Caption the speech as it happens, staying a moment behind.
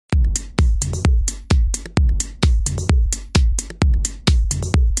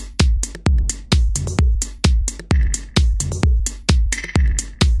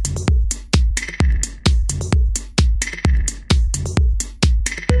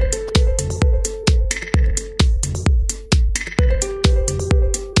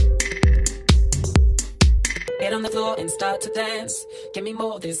and start to dance. Give me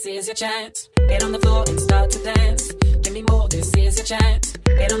more, this is your chance. Get on the floor and start to dance. Give me more, this is your chance.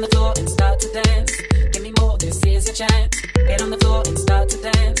 Get on the floor and start to dance. Give me more, this is your chance. Get on the floor and start to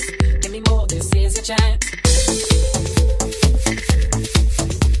dance. Give me more, this is your chance.